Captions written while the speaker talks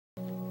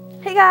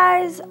Hey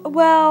guys,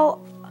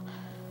 well,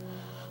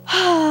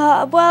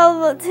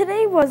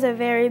 today was a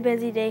very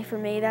busy day for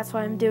me. That's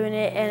why I'm doing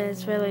it, and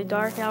it's really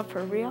dark out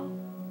for real,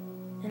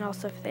 and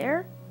also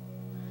there.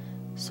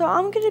 So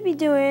I'm gonna be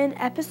doing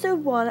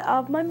episode 1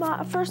 of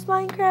my first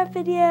Minecraft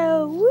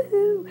video,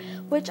 woohoo!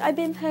 Which I've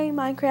been playing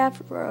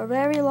Minecraft for a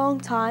very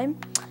long time,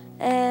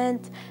 and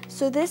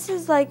so this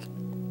is like,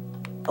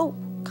 oh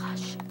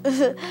gosh,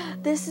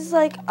 this is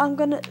like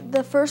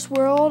the first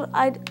world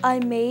I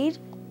made.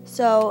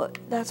 So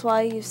that's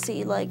why you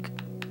see like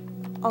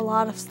a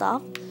lot of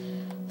stuff.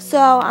 So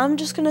I'm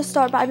just gonna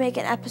start by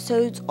making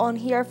episodes on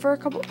here for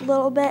a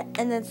little bit,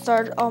 and then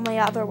start on my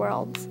other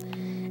worlds.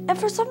 And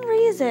for some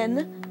reason,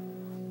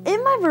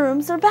 in my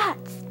rooms are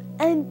bats.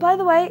 And by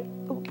the way,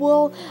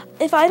 well,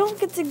 if I don't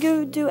get to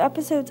go do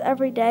episodes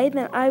every day,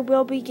 then I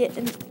will be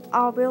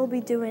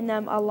doing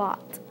them a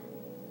lot.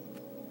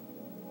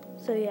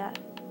 So yeah.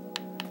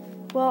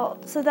 Well,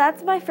 so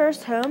that's my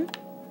first home.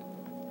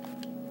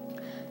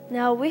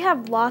 Now, we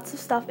have lots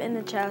of stuff in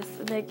the chest,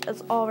 and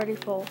it's already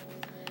full.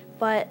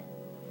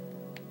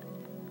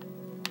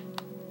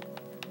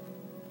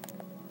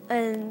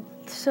 And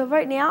so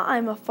right now,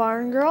 I'm a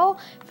farm girl.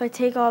 If I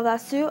take off that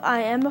suit,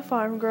 I am a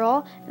farm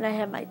girl, and I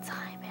have my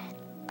diamond.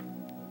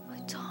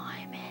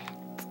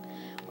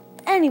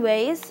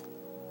 Anyways,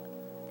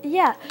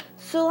 yeah,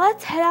 so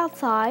let's head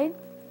outside,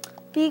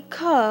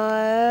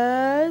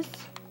 because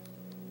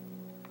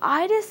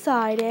I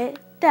decided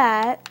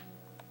that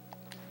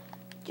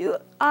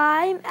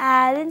I'm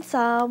adding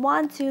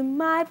someone to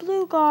my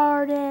blue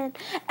garden.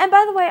 And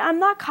by the way, I'm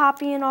not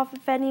copying off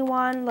of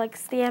anyone like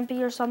Stampy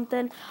or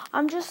something.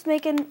 I'm just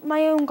making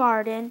my own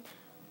garden.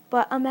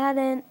 But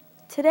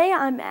today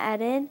I'm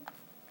adding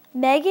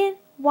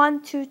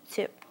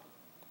Megan122.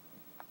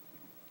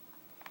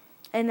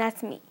 And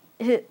that's me.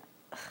 And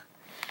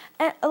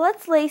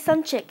let's lay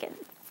some chickens.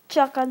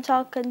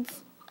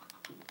 Chickens.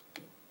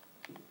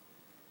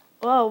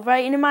 Whoa,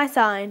 right into my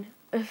sign.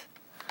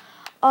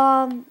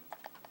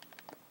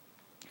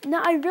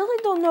 Now, I really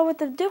don't know what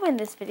to do in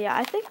this video.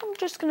 I think I'm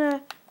just going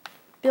to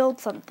build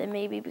something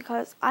maybe,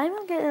 because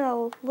I'm getting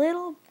a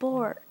little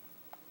bored.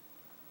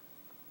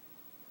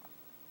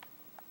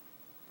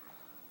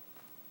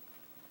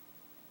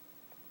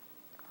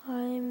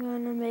 I'm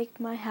going to make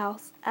my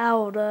house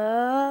out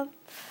of...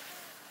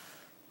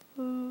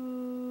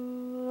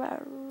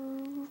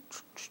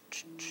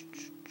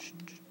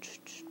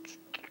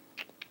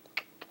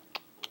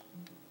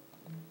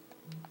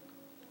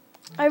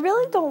 I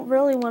really don't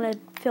want to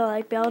feel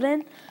like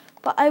building,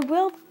 but I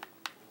will.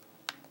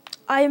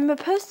 I'm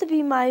supposed to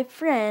be my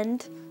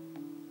friend.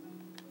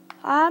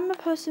 I'm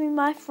supposed to be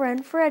my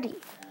friend Freddy,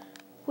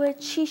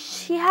 which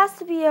she has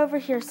to be over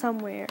here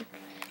somewhere.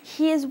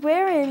 He is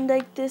wearing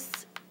like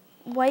this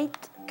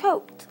white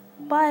coat,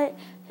 but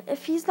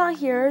if he's not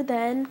here,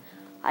 then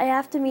I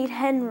have to meet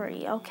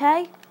Henry.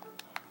 Okay?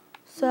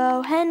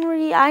 So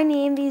Henry, I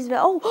named these.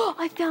 Oh,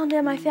 I found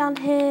him. I found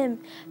him.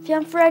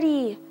 Found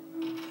Freddy.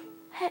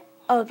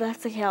 Oh,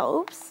 that's the cow.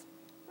 Oops.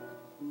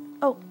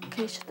 Oh,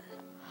 okay.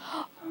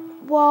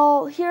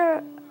 Well,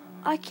 here,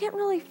 I can't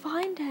really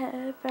find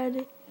him.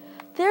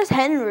 There's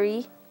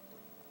Henry,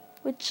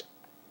 which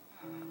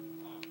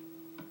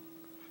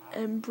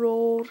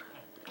emerald.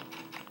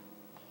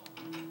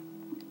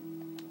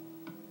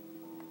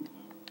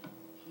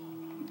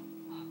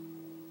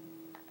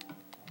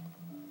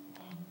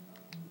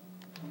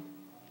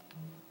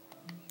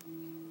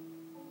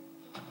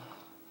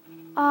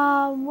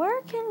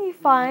 Where can you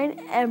find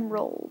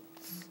emeralds?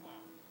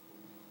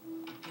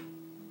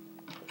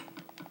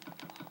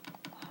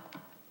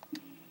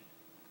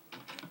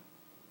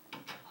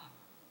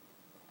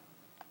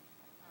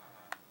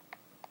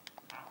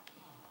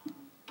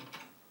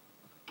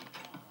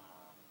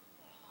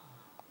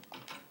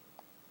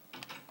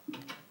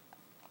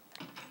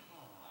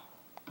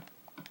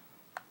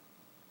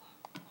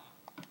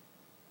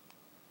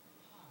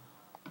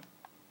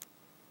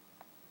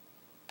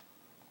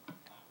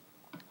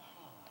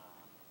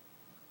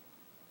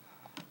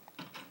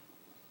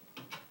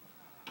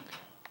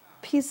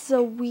 Pieces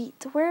of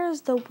wheat. Where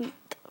is the wheat?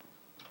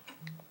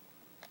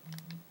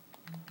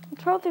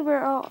 Probably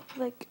where all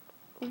like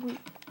wheat.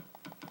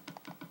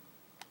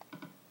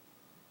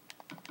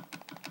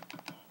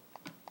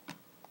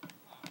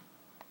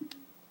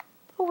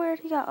 Oh, where'd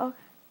he go? Okay.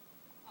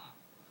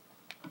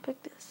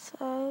 Pick this.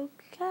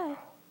 Okay.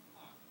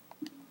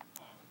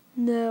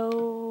 No.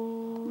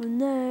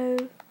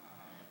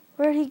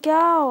 Where'd he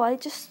go? I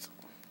just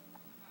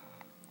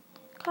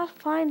gotta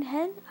find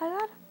him.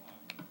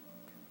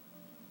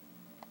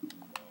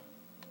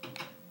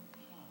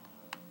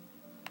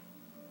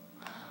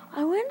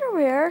 I wonder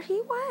where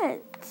he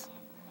went.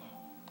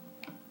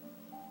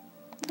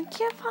 I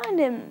can't find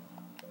him.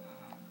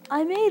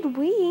 I made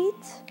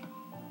wheat.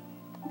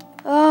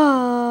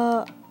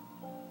 Oh,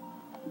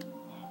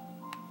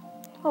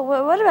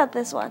 what about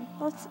this one?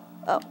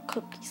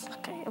 Cookies.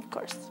 Okay, of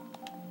course.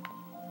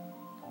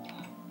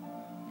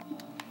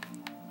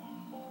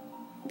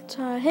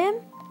 Try him?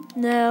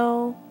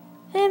 No.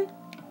 Him?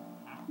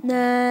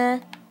 Nah.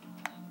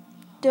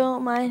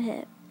 Don't mind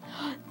him.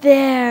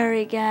 There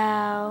we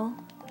go.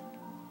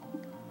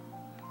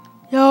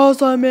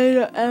 Yes, I made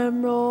an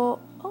emerald.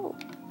 Oh.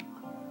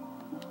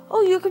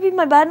 Oh, you could be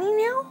my bunny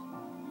now?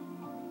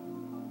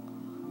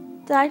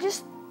 Did I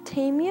just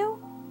tame you?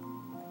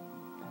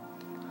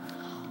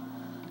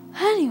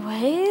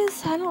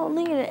 Anyways, I don't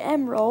need an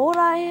emerald.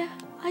 I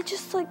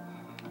just like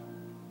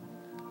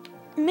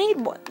made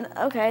one.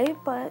 Okay,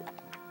 but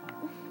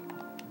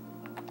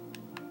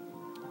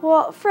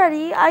well,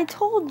 Freddy, I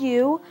told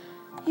you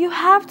you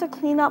have to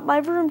clean up my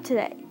room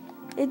today.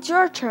 It's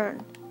your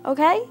turn,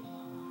 okay?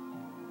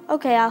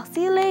 Okay, I'll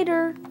see you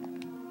later.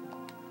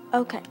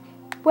 Okay.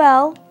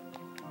 Well,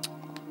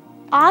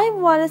 I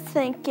was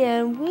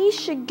thinking we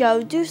should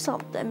go do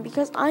something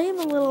because I am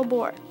a little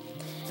bored.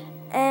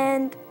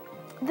 And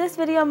this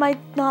video might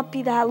not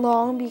be that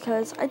long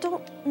because I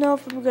don't know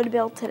if I'm going to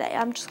build today.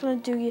 I'm just going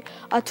to do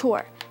a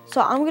tour. So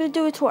I'm going to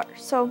do a tour.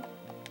 So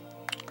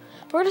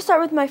we're going to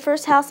start with my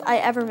first house I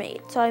ever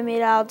made. So I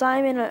made out of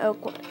diamond and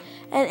oak wood.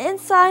 And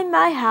inside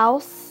my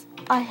house,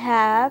 I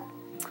have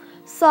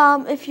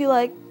some, if you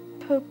like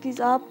poke these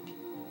up,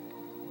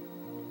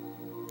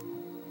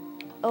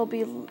 it'll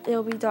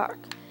be dark.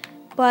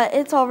 But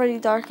it's already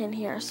dark in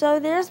here. So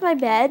there's my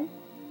bed.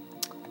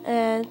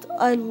 And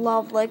I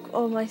love like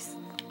all my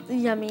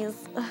yummies.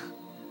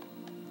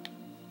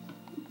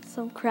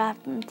 Some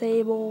crafting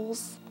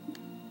tables.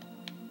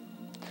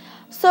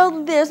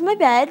 So there's my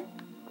bed.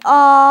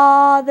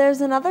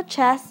 There's another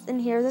chest in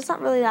here. There's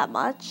not really that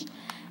much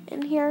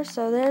in here.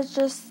 So there's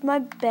just my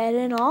bed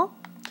and all.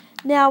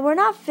 Now we're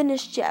not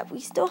finished yet. We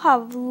still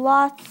have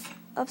lots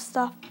of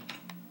stuff.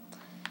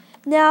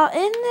 Now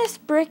in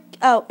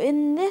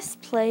this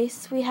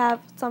place we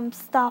have some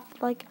stuff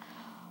like,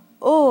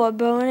 oh, a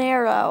bow and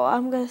arrow.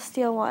 I'm going to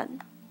steal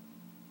one.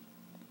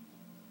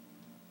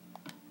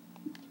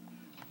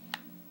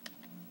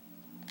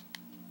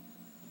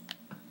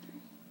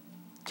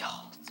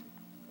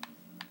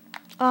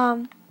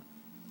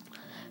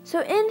 So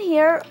in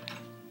here,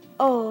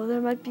 oh, there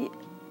might be,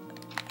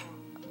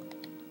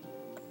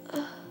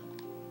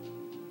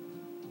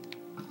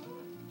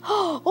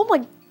 oh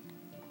my,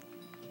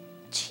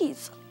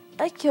 jeez,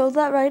 I killed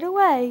that right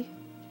away.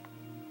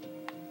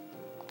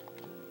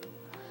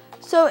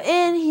 So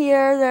in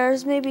here,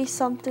 there's maybe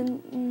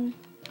something,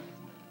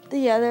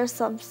 yeah, there's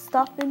some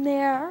stuff in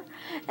there.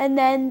 And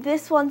then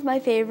this one's my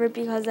favorite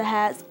because it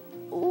has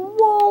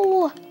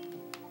wool.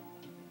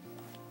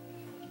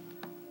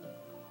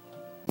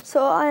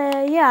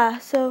 So yeah,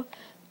 so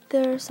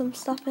there's some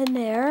stuff in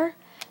there.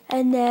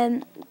 And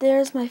then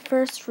there's my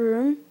first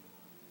room.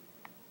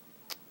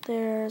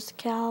 There's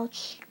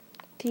couch,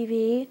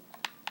 TV.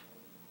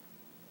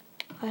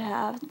 I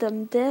have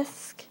them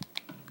disc,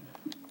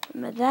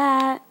 some of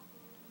that,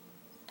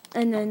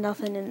 and then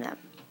nothing in them.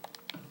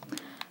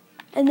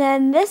 And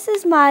then this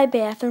is my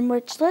bathroom,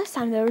 which last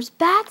time there was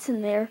bats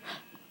in there.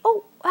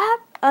 Oh,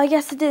 I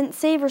guess it didn't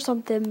save or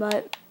something,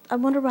 but I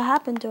wonder what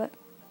happened to it.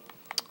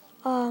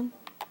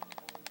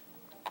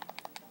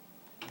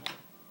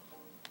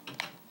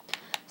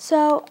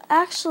 So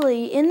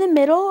actually, in the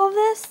middle of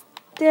this,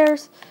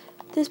 there's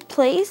this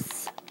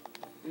place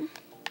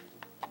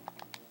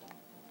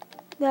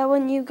that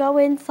when you go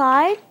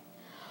inside,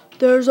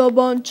 there's a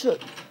bunch of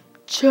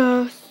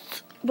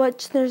chests,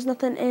 but there's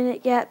nothing in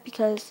it yet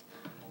because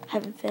I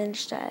haven't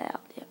finished that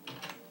out yet.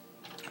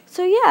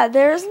 So yeah,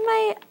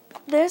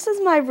 this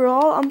is my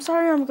roll. I'm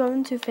sorry I'm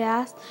going too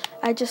fast.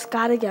 I just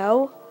gotta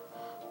go.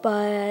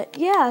 But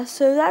yeah,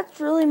 so that's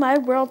really my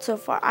world so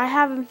far. I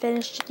haven't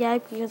finished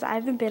yet because I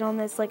haven't been on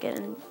this like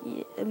in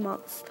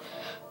months.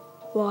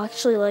 Well,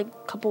 actually like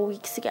a couple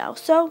weeks ago.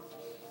 So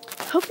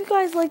hope you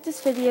guys like this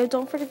video.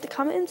 Don't forget to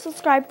comment and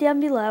subscribe down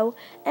below.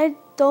 And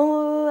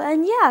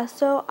yeah,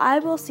 so I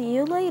will see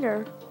you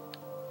later.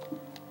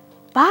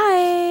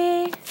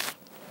 Bye.